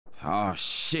Oh,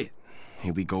 shit.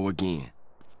 Here we go again.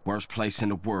 Worst place in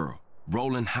the world.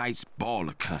 Rolling Heights,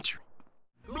 baller country.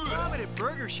 Who vomited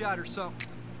burger shot or something?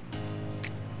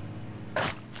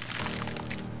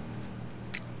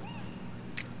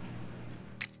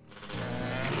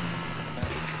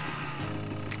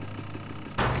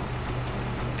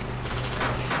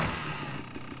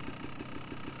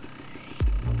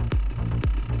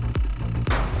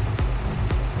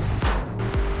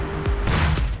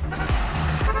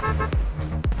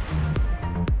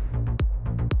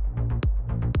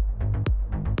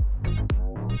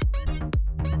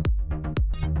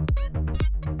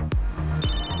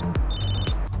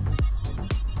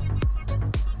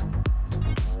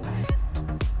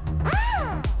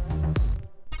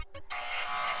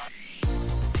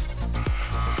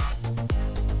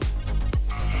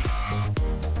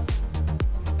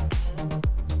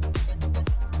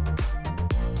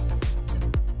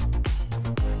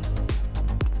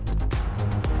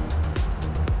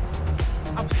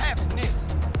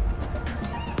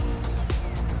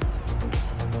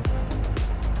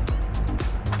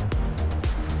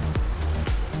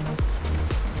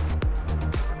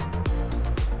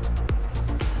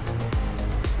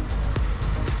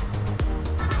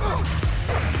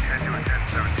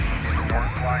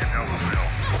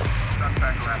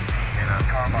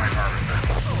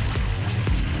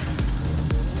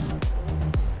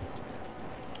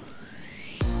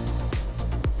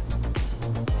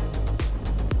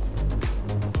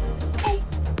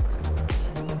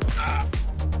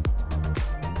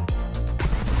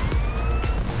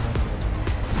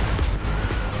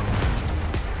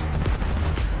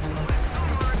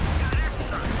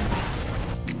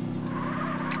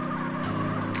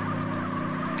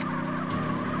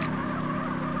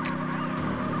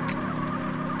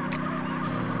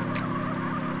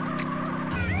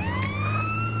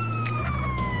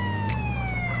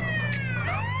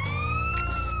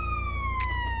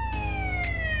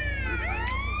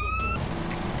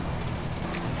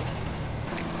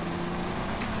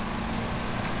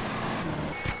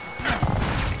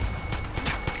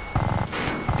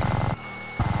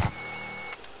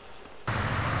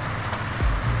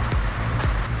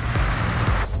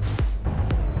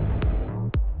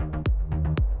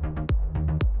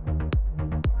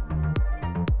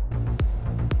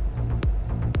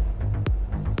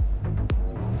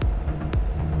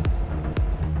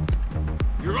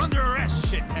 You're under arrest,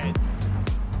 shithead.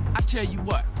 I tell you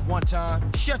what, one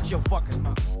time, shut your fucking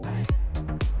mouth.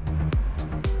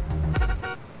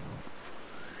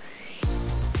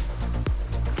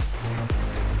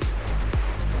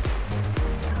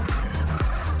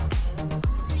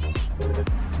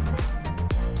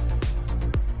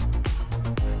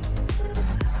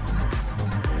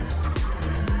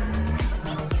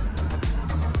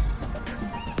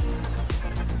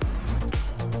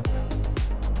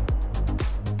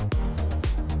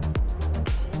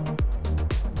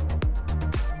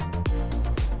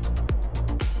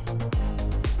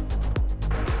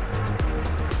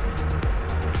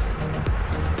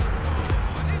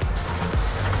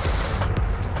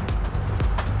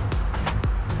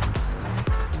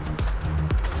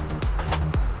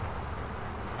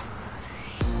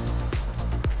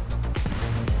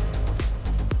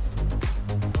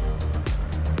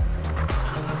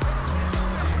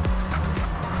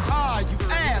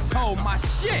 Oh, my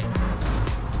shit!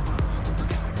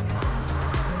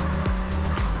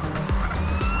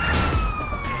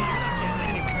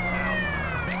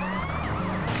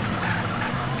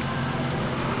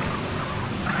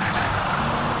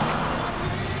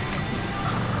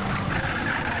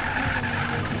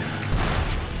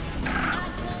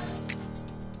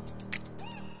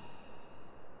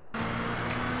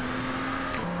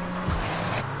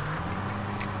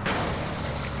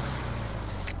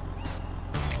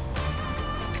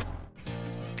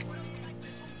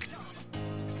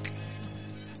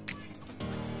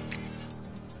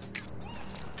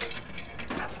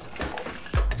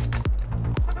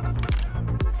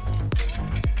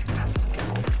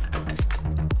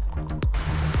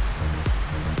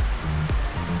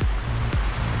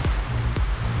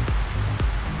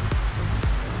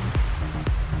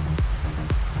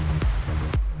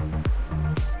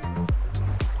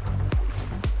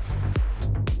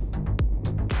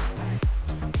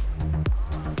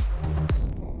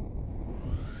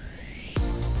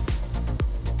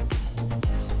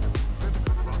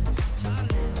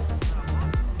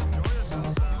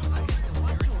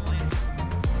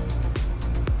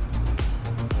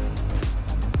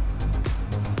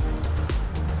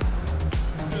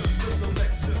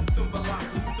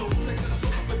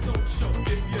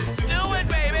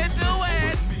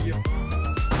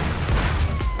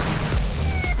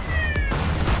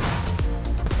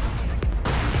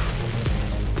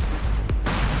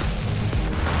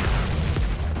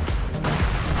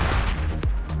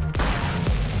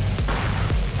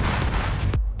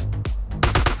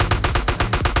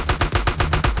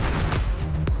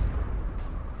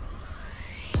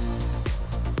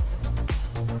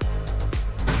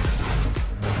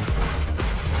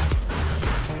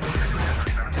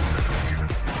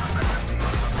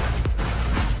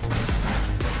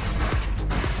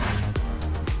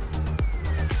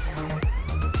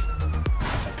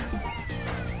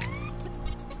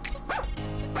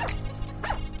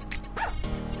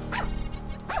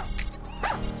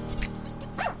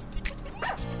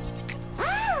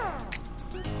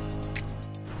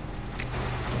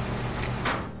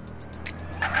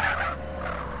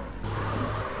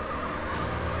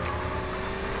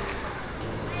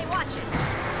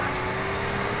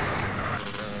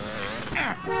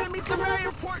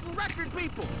 important record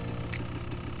people.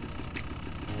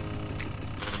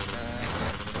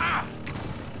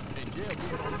 In jail,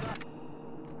 people on top.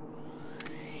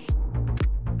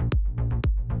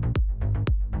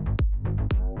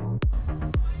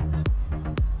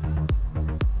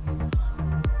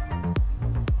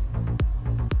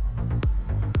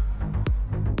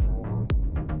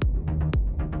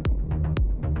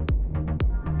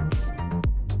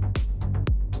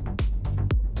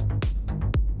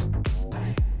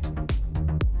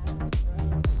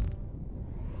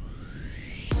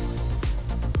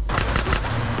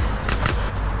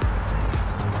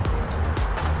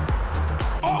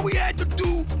 All we had to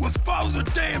do was follow the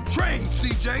damn train,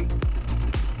 CJ.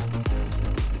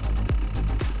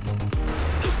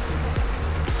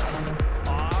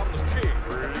 I'm the king,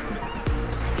 man.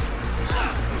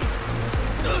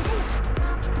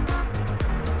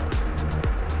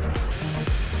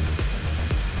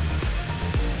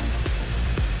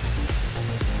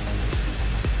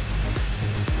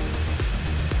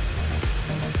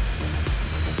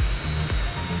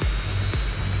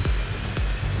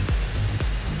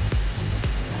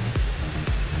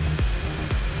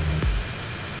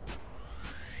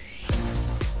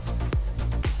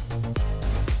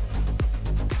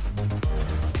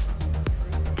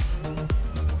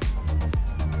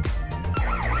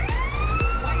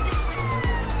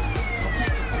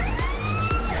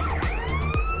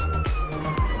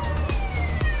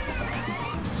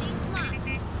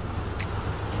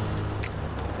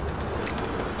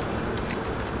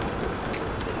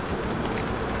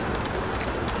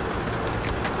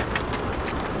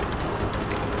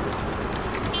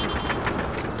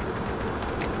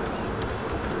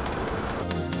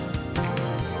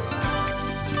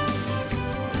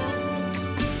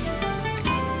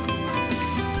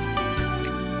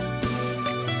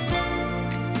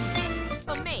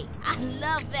 For me, I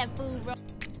love that food roll.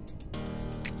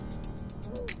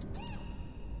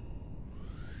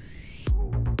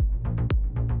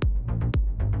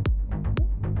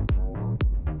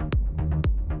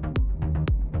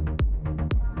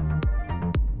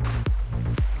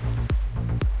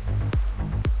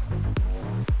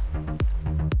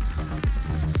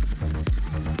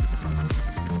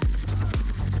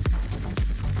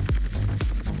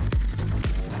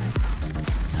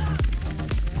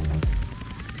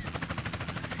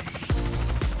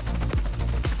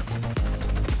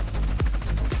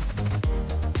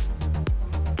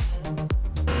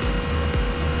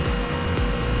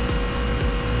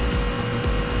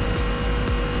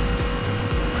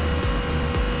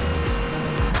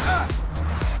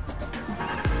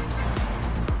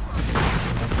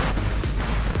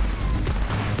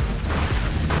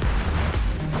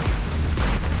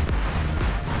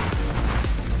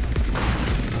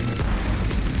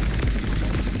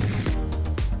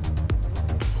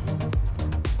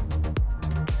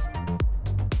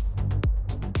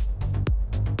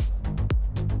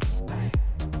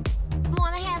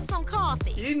 Wanna have some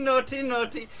coffee? You naughty,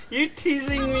 naughty. You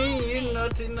teasing me, you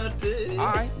naughty, naughty.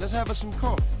 All right, let's have us some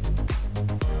coffee.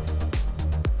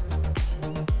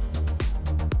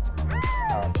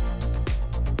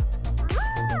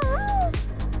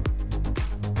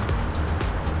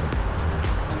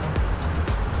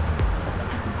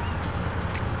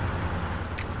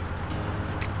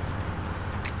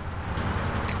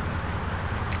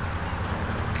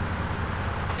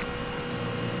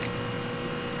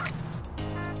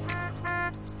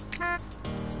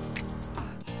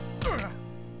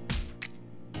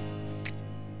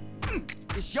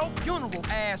 It's your funeral,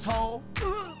 asshole.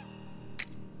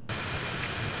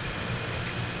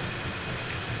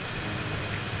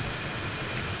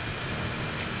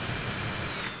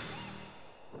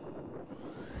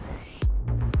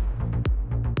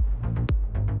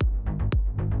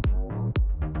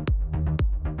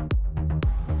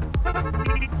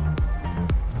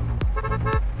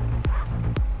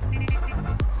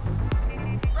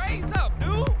 Raise up,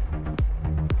 dude.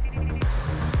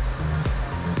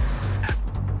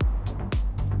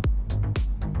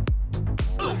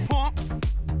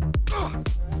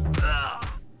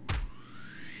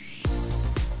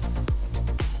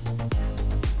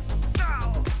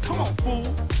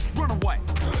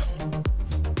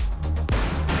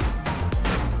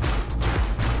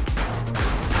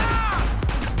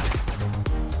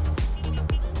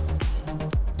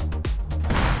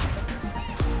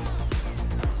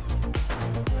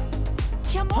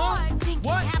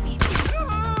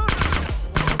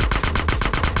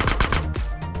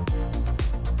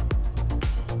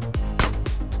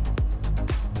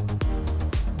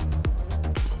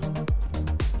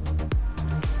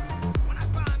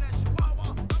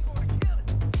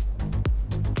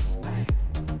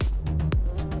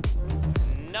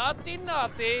 Naughty,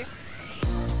 naughty.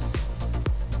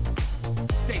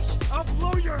 Station. I'll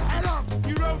blow your head off if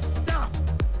you don't stop.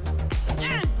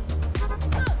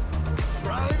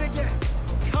 Try it again.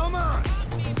 Come on.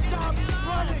 Stop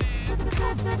running.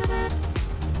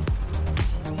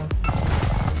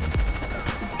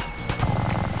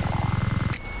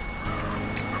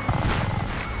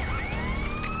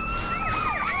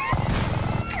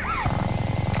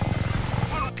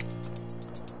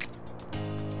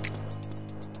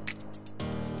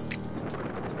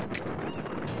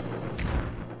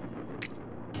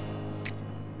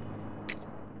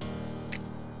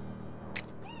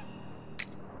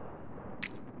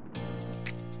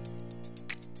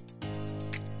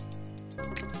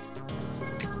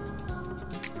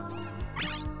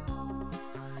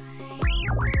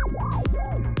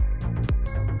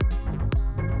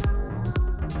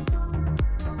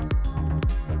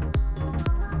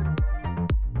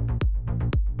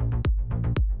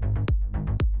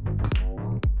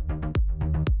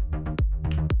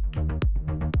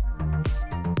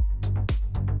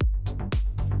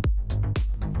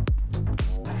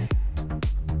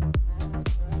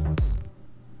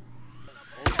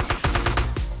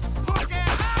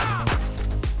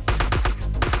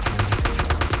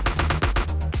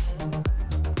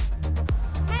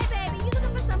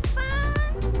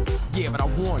 Yeah, but I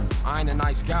warned you, I ain't a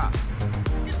nice guy.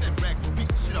 Get that rack and beat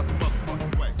the shit up the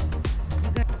motherfucking way.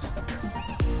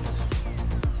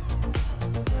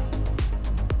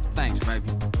 Thanks, baby.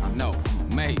 I know,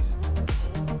 I'm amazing.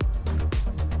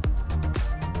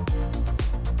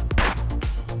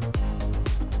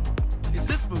 Is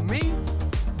this for me?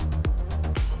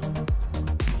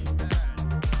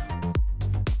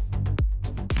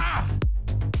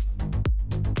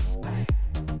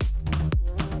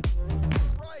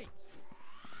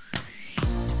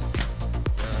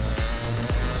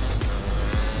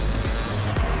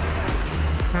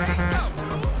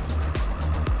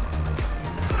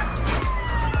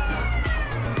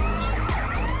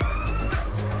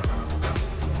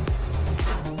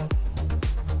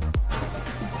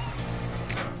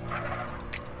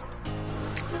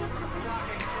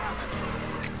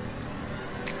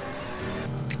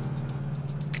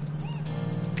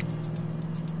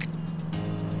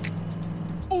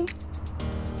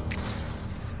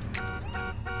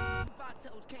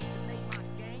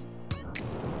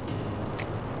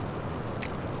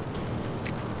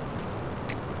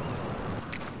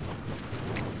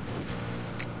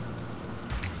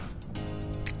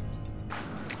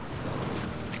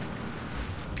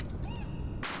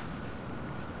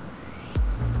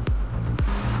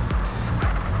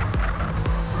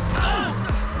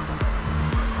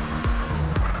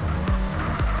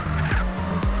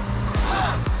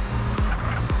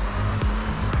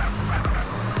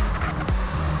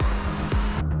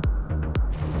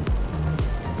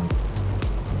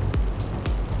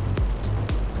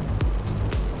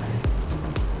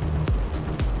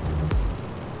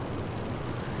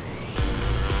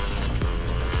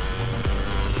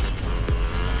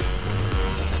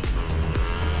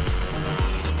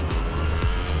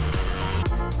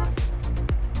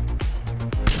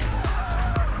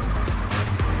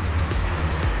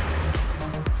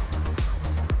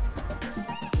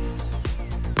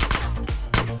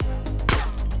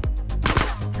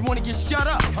 You wanna get shut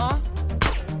up, huh?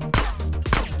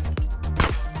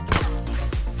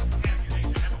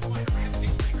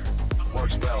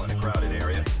 Works well in a crowded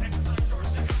area.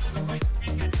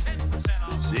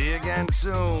 See you again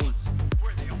soon.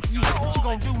 Yeah, what you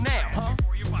gonna do now, huh?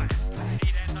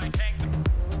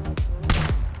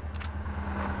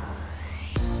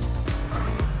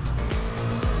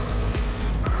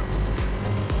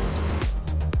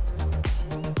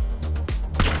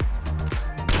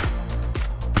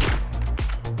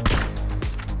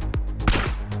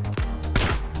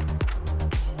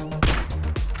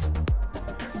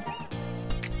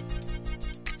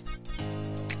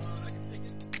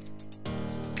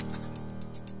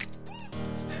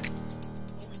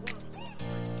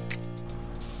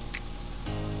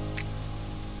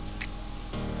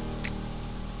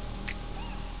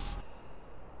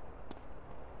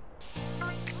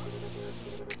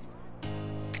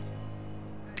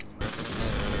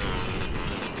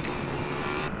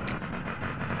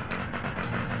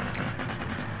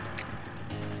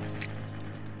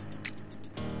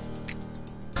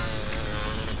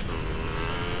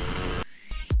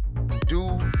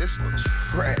 Dude, this looks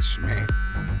fresh, man.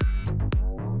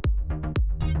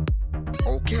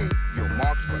 Okay, you're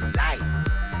marked for life.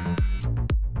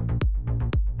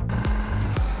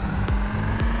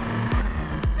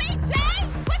 BJ,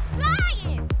 we're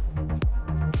flying!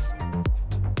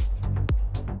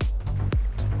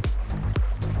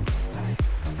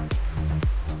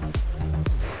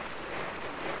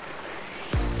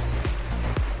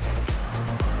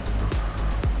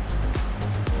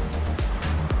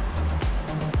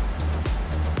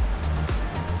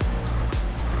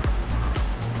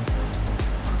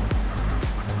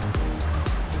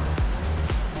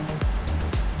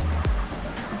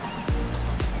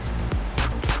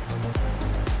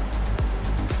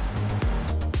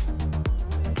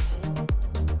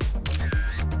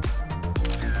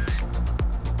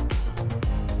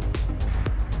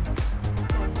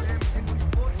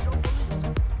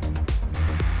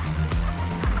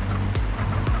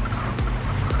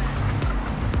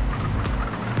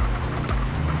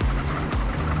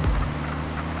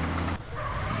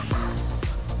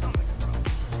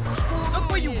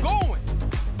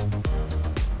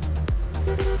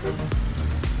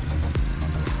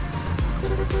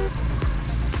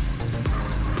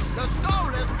 Let's go,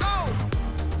 let's go!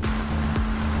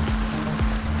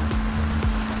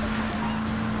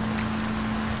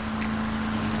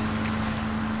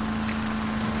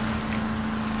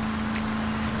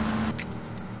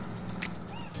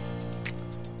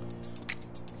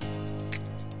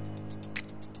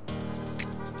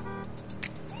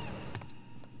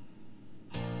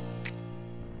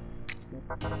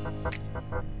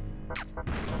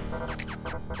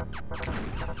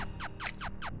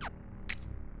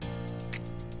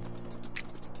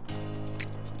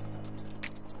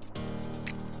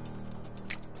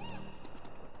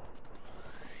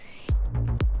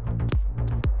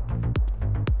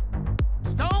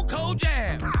 Stone Cold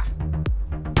Jam!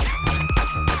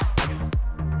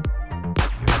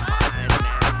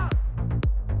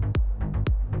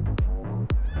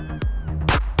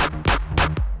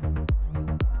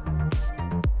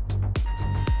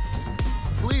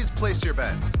 Please place your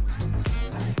bet.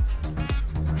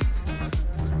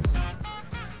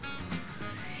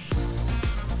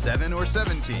 $7 or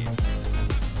 17?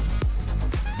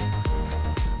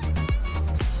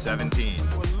 17.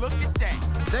 Well, look at that.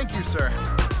 Thank you, sir.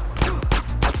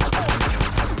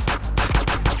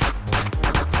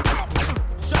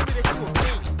 Show me that you a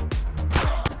baby.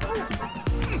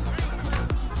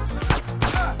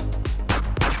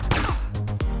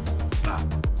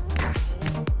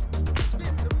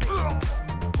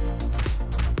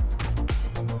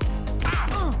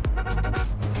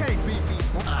 Can't beat me.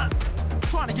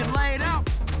 Trying to get laid out.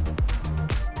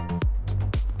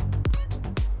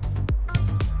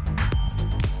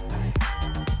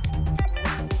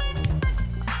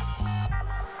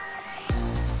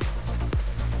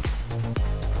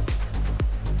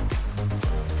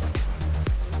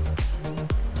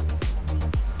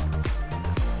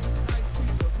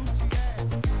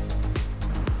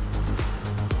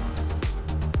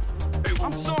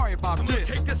 I'm sorry about I'm gonna this.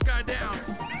 take this guy down.